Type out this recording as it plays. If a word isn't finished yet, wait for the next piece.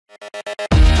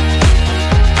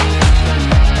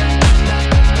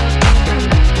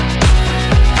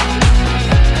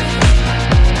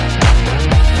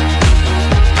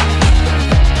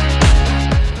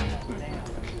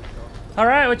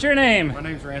What's your name? My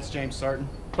name's Rance James Sarton.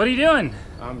 What are you doing?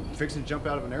 I'm fixing to jump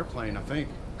out of an airplane, I think.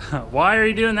 Why are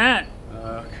you doing that?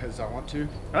 Because I want to.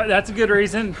 That's a good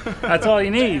reason. That's all you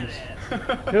need.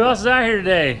 Who else is out here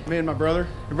today? Me and my brother.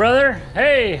 Your brother?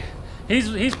 Hey,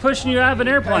 he's pushing you out of an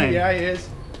airplane. Yeah, he is.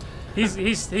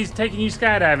 He's taking you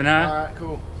skydiving, huh? All right,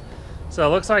 cool. So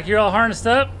it looks like you're all harnessed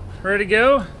up, ready to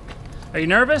go. Are you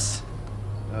nervous?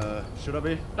 Should I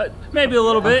be? Maybe a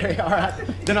little bit. Okay, all right.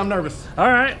 Then I'm nervous. All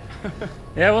right.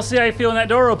 Yeah, we'll see how you feel when that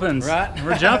door opens. Right.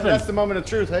 We're jumping. That's the moment of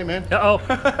truth. Hey, man. Uh-oh.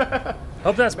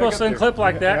 Hope that's supposed to unclip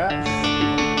like that.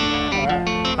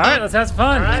 Yeah. All right, let's have some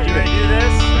fun. All right, you ready to do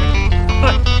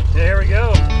this? There we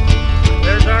go.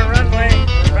 There's our runway.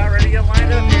 We're about ready to get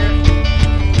lined up here.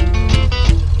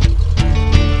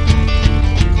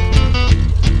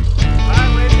 Bye,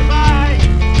 wave goodbye.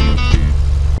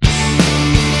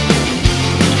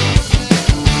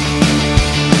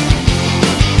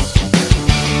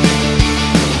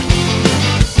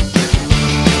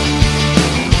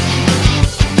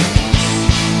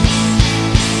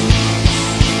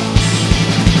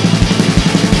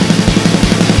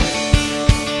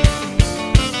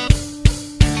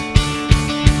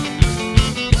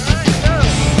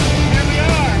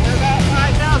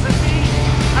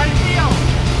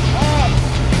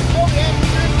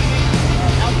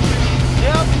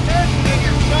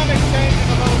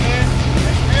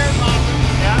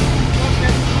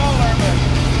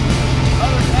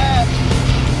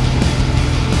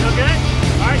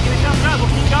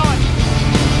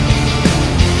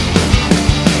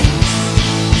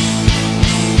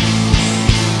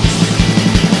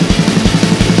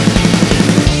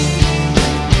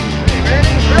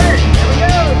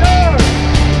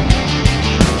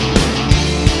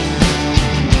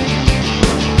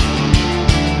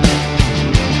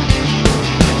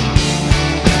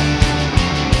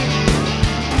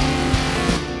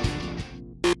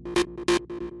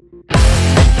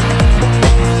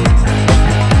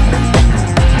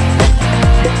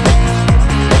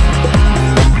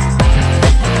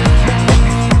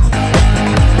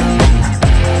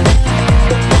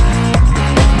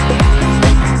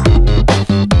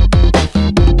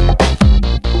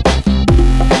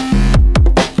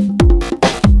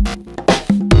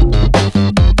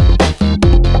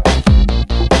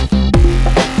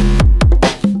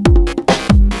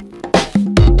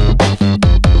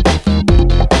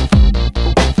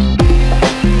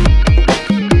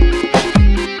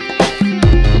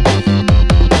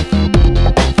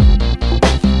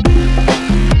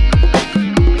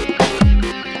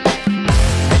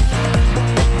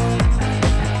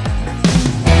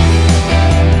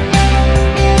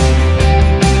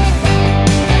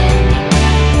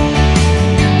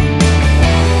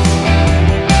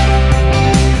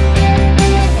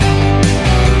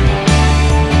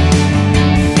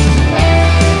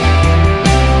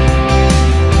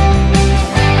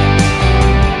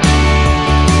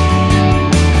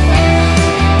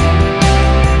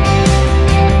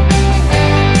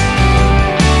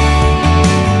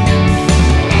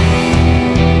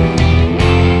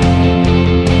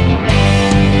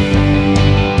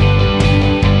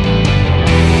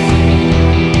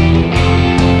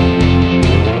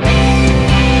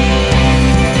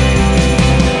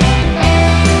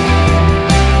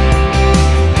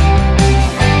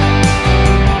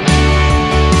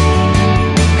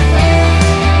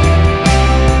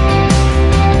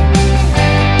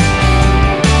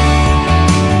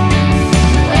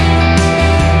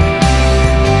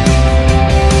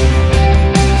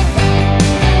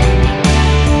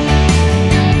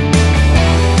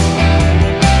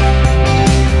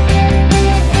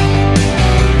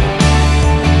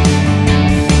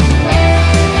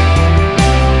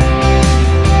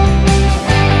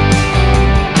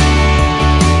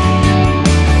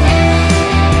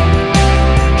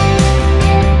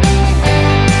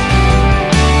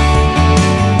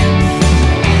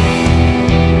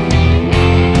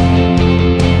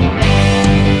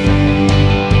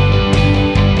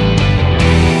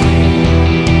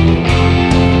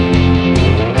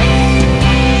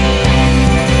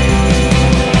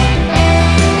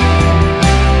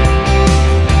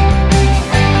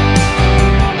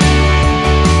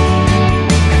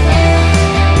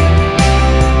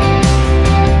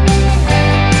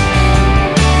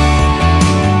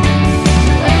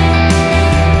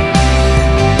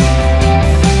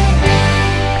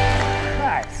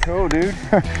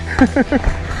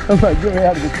 I'm like, get me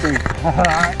out of this thing.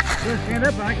 Alright. Stand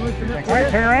up and I can lift it up.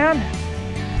 Alright, turn around.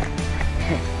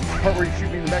 Part where you shoot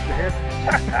me in the back of the head.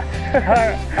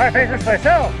 Alright, face this way.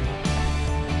 So,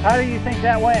 how do you think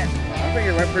that went? I think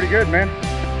it went pretty good, man.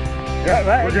 Yeah,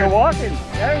 right. You're walking.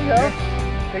 There you go.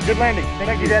 Hey, good landing.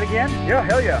 Think you do that again? Yeah,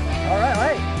 hell yeah. All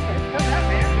right, hey.